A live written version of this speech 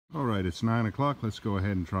All right, it's 9 o'clock. Let's go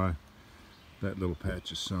ahead and try that little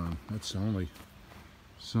patch of sun. That's the only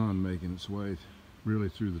sun making its way really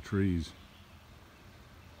through the trees.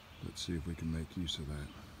 Let's see if we can make use of that.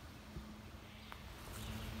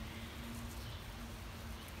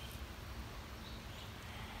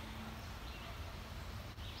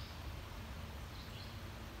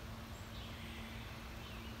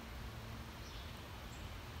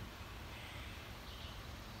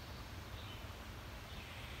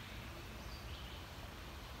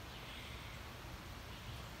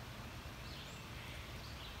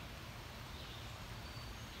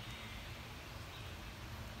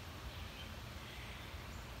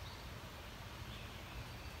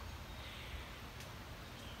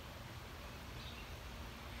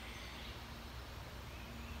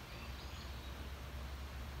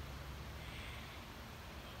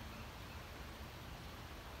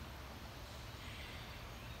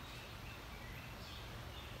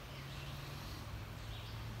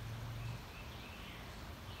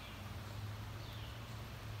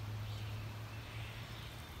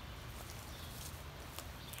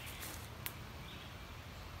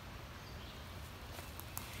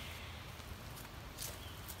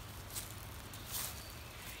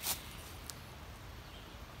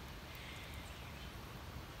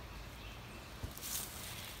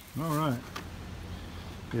 All right,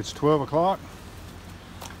 it's 12 o'clock.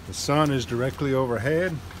 The sun is directly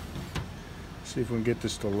overhead. See if we can get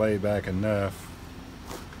this to lay back enough.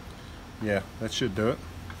 Yeah, that should do it.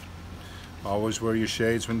 Always wear your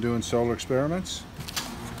shades when doing solar experiments.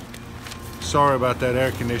 Sorry about that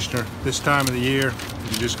air conditioner. This time of the year,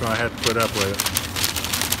 you're just gonna have to put up with it.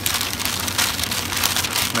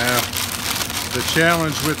 Now, the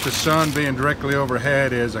challenge with the sun being directly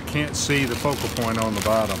overhead is I can't see the focal point on the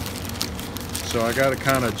bottom. So I gotta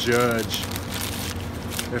kind of judge.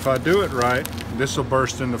 If I do it right, this will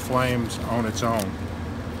burst into flames on its own.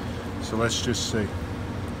 So let's just see.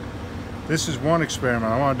 This is one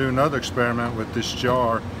experiment. I want to do another experiment with this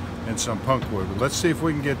jar and some punk wood. But let's see if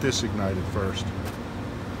we can get this ignited first.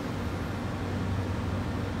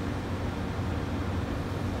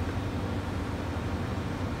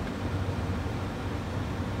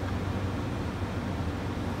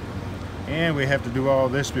 And we have to do all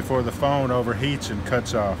this before the phone overheats and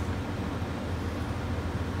cuts off.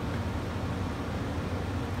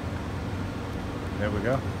 There we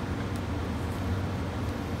go.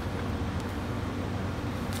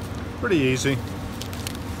 Pretty easy.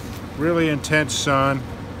 Really intense sun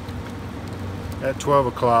at 12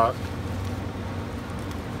 o'clock.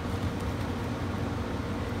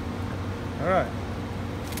 All right.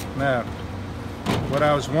 Now, what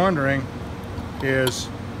I was wondering is,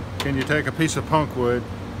 can you take a piece of punk wood,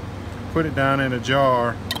 put it down in a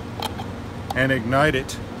jar, and ignite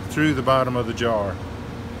it through the bottom of the jar?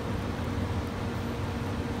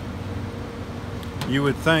 You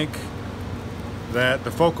would think that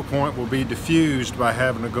the focal point will be diffused by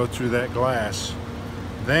having to go through that glass.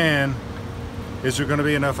 Then, is there going to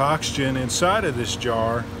be enough oxygen inside of this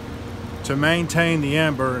jar to maintain the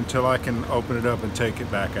ember until I can open it up and take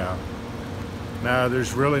it back out? Now,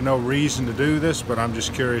 there's really no reason to do this, but I'm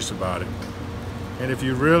just curious about it. And if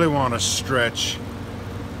you really want to stretch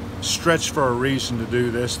for a reason to do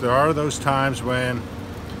this, there are those times when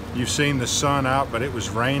you've seen the sun out, but it was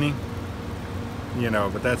raining. You know,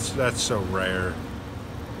 but that's so rare.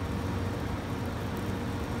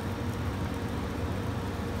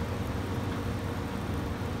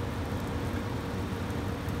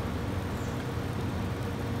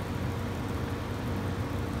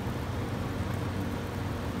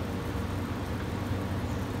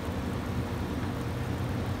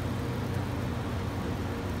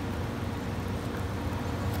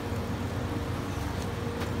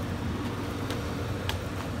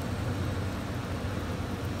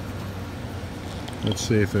 Let's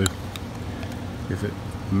see if it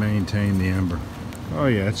maintained the ember. Oh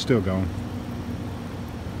yeah, it's still going.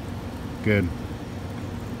 Good.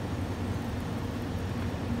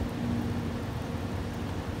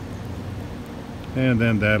 And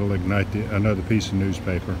then that'll ignite another piece of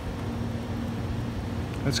newspaper.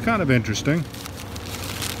 That's kind of interesting.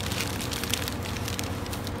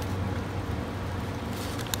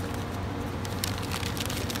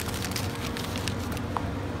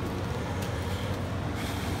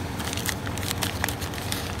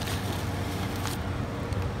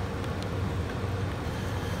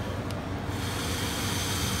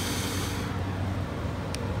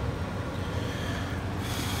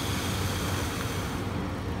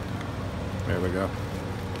 There we go.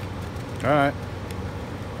 All right.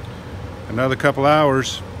 Another couple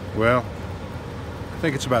hours. Well, I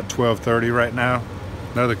think it's about 12:30 right now.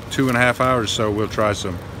 another 2.5 hours or so, we'll try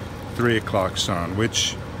some 3 o'clock sun,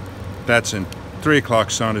 which that's in 3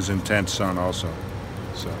 o'clock sun is intense sun also.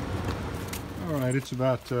 So, all right, it's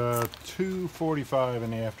about 2:45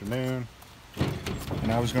 in the afternoon,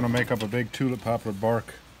 and I was going to make up a big tulip poplar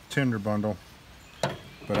bark tinder bundle,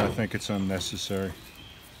 but I think it's unnecessary.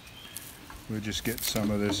 We'll just get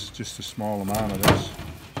some of this, just a small amount of this,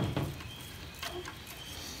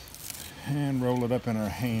 and roll it up in our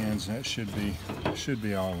hands. That should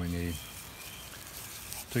be all we need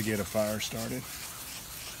to get a fire started.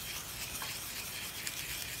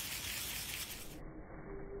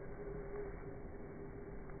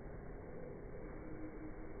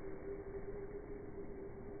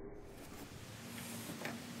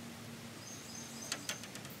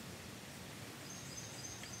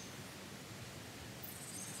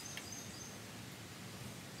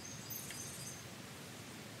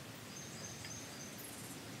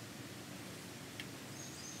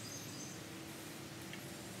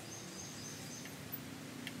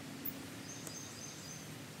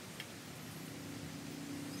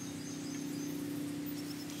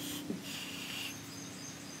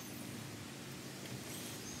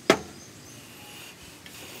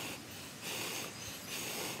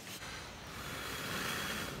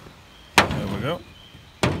 There we go.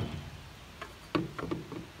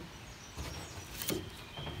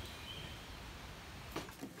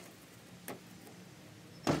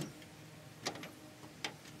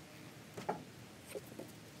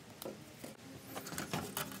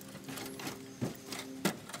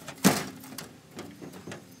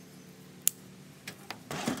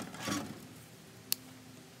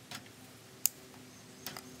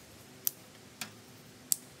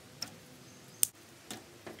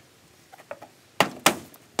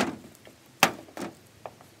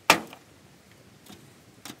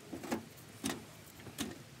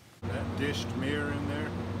 Dished mirror in there,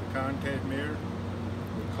 the concave mirror,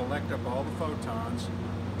 will collect up all the photons,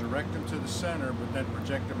 direct them to the center, but then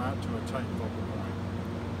project them out to a tight focal point.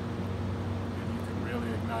 And you can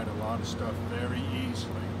really ignite a lot of stuff very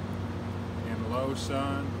easily. In low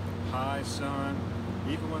sun, high sun,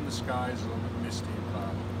 even when the sky is a little bit misty and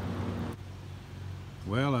cloudy.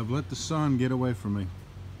 Well, I've let the sun get away from me.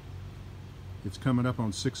 It's coming up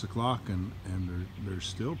on 6 o'clock and there's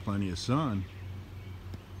still plenty of sun.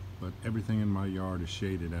 But everything in my yard is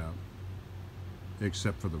shaded out,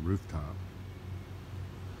 except for the rooftop.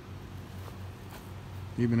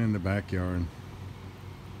 Even in the backyard,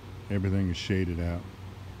 everything is shaded out.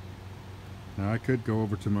 Now I could go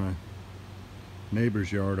over to my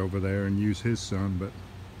neighbor's yard over there and use his sun, but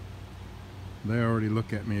they already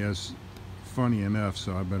look at me as funny enough,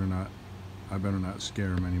 so I better not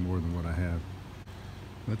scare them any more than what I have.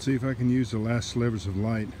 Let's see if I can use the last slivers of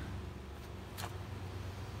light.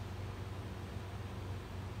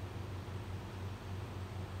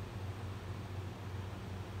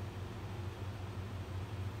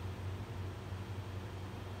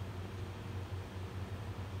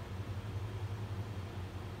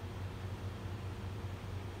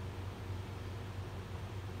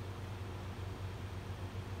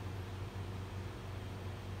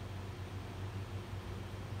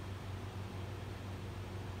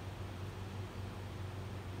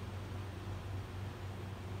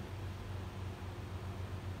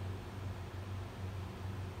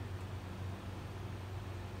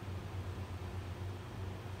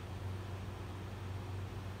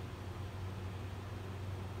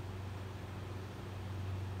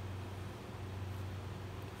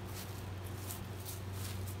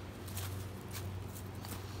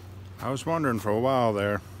 I was wondering for a while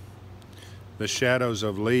there, the shadows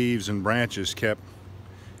of leaves and branches kept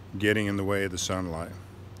getting in the way of the sunlight.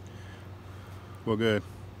 Well, good.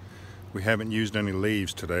 We haven't used any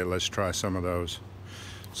leaves today. Let's try some of those.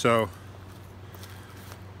 So,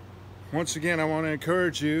 once again, I want to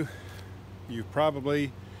encourage you. Your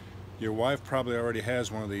wife probably already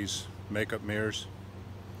has one of these makeup mirrors.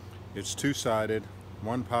 It's two-sided,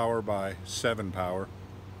 1 power by 7 power.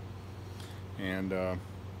 And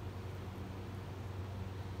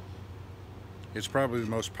it's probably the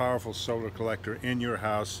most powerful solar collector in your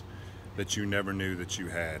house that you never knew that you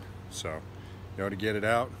had. So you ought to get it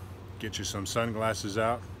out, get you some sunglasses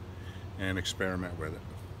out, and experiment with it.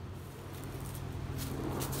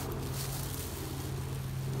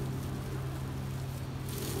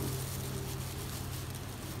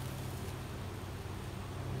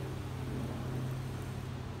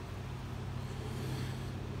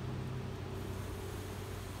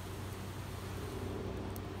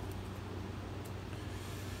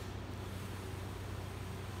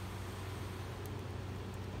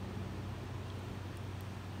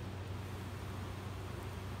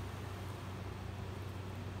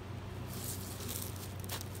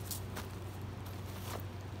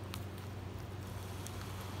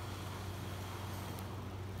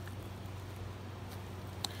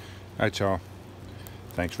 right, y'all.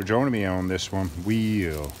 Thanks for joining me on this one.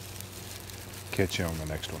 We'll catch you on the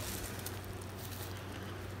next one.